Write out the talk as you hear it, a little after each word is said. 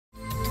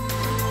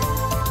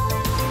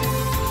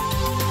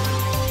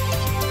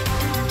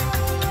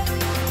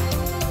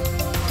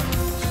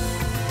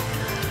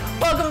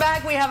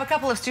have a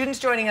couple of students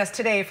joining us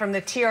today from the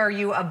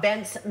TRU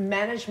Events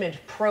Management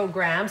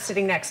Program.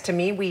 Sitting next to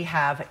me, we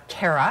have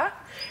Kara.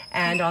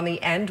 And on the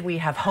end, we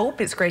have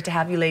Hope. It's great to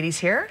have you ladies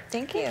here.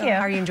 Thank you. How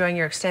are you enjoying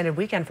your extended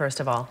weekend,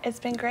 first of all? It's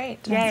been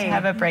great. Yay. Nice to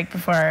have a break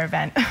before our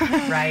event.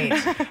 Right.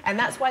 And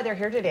that's why they're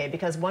here today,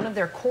 because one of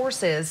their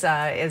courses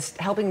is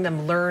helping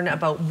them learn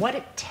about what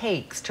it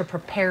takes to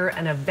prepare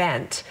an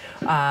event,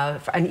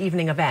 an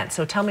evening event.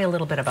 So tell me a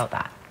little bit about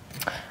that.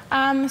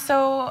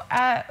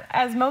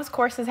 As most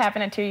courses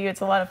happen at TRU,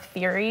 it's a lot of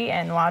theory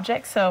and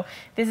logic. So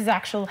this is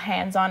actual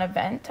hands-on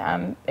event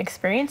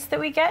experience that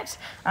we get.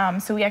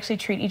 So we actually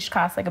treat each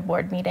class like a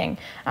board meeting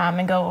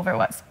and go over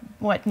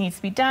what needs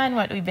to be done,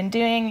 what we've been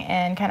doing,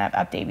 and kind of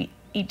update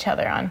each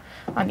other on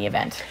the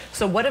event.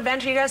 So what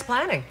event are you guys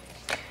planning?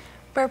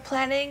 We're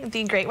planning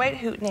the Great White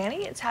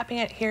Hootenanny. It's happening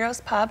at Heroes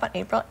Pub on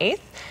April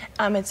 8th.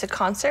 It's a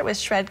concert with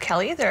Shred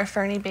Kelly. They're a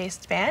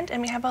Fernie-based band, and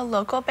we have a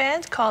local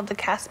band called the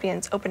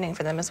Caspians opening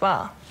for them as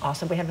well.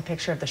 Awesome. We have a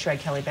picture of the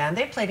Shred Kelly band.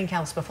 They've played in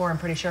Calais before, I'm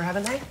pretty sure,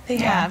 haven't they? They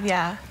have,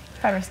 yeah.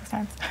 5 or 6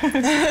 times.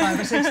 5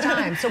 or 6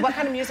 times. So what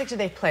kind of music do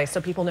they play so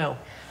people know?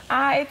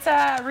 It's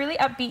really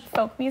upbeat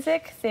folk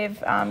music.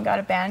 They've got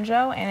a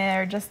banjo, and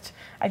they're just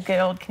a good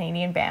old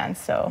Canadian band.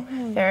 So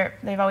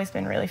they've always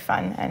been really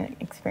fun and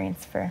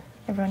experience for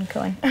everyone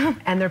going.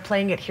 And they're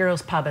playing at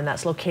Heroes Pub, and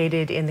that's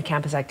located in the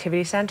Campus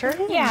Activity Center?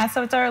 Yeah,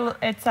 so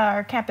it's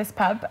our campus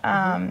pub.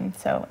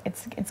 So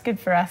it's good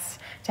for us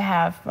to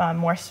have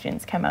more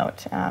students come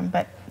out,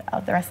 but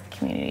the rest of the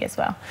community as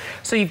well.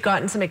 So you've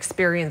gotten some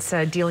experience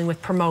dealing with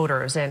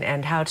promoters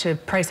and how to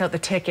price out the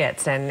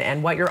tickets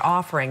and what you're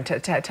offering.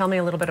 Tell me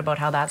a little bit about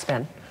how that's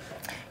been.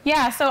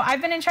 Yeah, so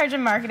I've been in charge of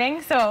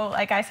marketing, so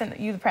like I sent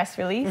you the press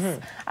release,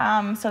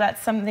 so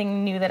that's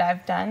something new that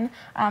I've done.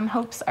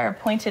 Hope's our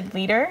appointed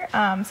leader,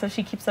 so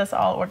she keeps us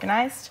all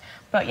organized.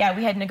 But yeah,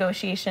 we had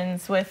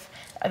negotiations with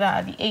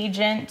the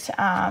agent,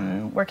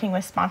 working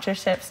with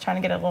sponsorships,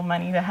 trying to get a little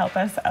money to help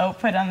us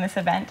output on this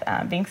event,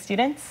 being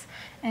students.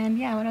 And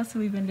yeah, what else have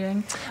we been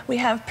doing? We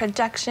have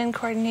production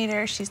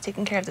coordinator. She's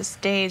taking care of the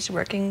stage,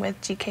 working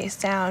with GK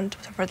Sound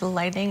for the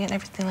lighting and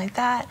everything like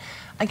that.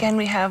 Again,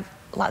 we have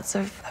lots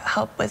of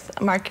help with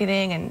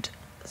marketing and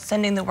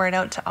sending the word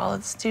out to all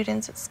of the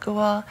students at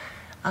school.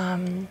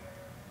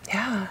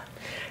 Yeah.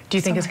 Do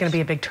you think it's going to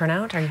be a big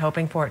turnout? Are you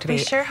hoping for it to be? We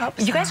sure hope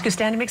so. You guys could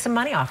stand to make some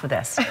money off of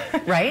this,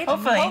 right?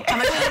 Hopefully.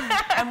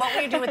 And what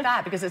will you do with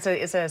that? Because it's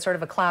a sort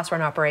of a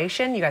class-run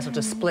operation. You guys will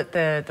just split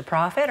the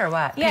profit, or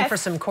what? Yes. Pay for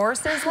some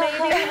courses, maybe?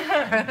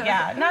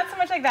 Yeah, not so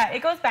much like that.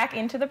 It goes back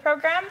into the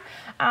program.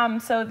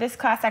 So this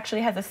class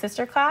actually has a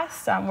sister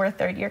class. We're a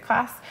third-year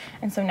class,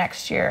 and so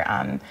next year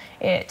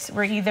it's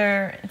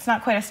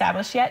not quite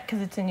established yet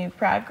because it's a new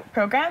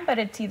program, but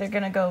it's either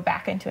going to go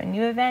back into a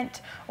new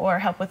event or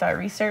help with our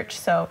research.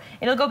 So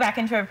it'll go back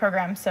into our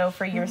program, so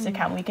for years to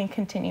come we can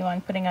continue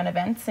on putting on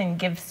events and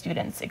give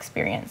students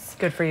experience.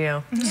 Good for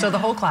you. So the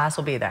whole class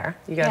will be there.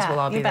 You guys will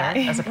all be there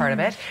as a part of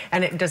it.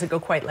 And does it go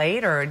quite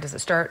late, or does it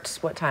start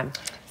what time?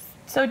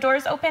 So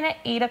doors open at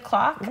 8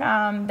 o'clock.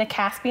 The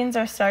Caspians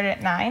are started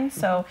at 9,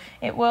 so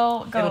it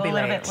will go a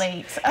little bit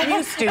late.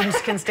 You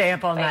students can stay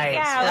up all night.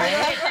 Yeah,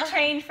 right? we're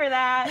trained for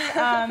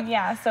that.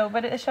 Yeah,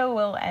 but the show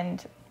will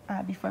end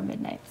before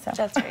midnight. So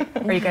that's right.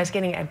 Are you guys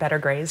getting better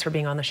grades for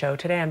being on the show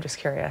today? I'm just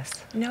curious.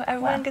 No,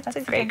 everyone gets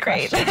a great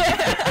grade.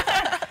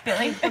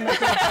 Billy in the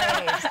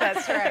grades.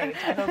 That's right.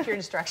 I hope your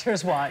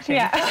instructor's watching.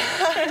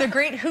 Yeah. The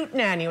Great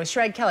Hootenanny with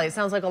Shred Kelly. It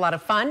sounds like a lot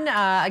of fun.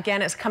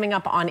 Again, it's coming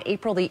up on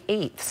April the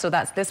 8th, so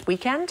that's this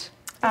weekend?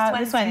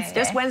 This Wednesday.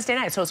 This Wednesday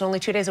night, so it's only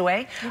 2 days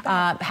away.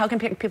 How can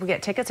people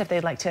get tickets if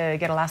they'd like to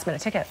get a last-minute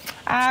ticket?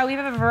 We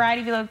have a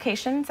variety of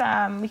locations.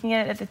 We can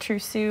get it at the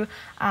TRU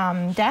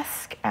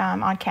desk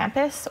on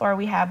campus, or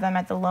we have them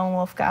at the Lone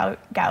Wolf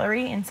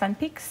Gallery in Sun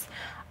Peaks,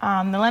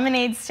 the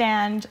Lemonade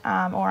Stand,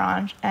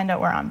 Orange, and at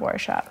We're On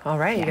Board Shop. All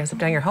right, you guys have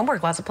done your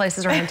homework. Lots of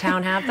places around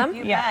town have them.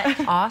 Yeah.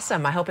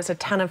 Awesome. I hope it's a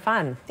ton of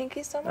fun. Thank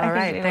you so much. All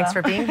right, thanks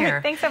for being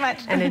here. Thanks so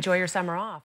much. And enjoy your summer off.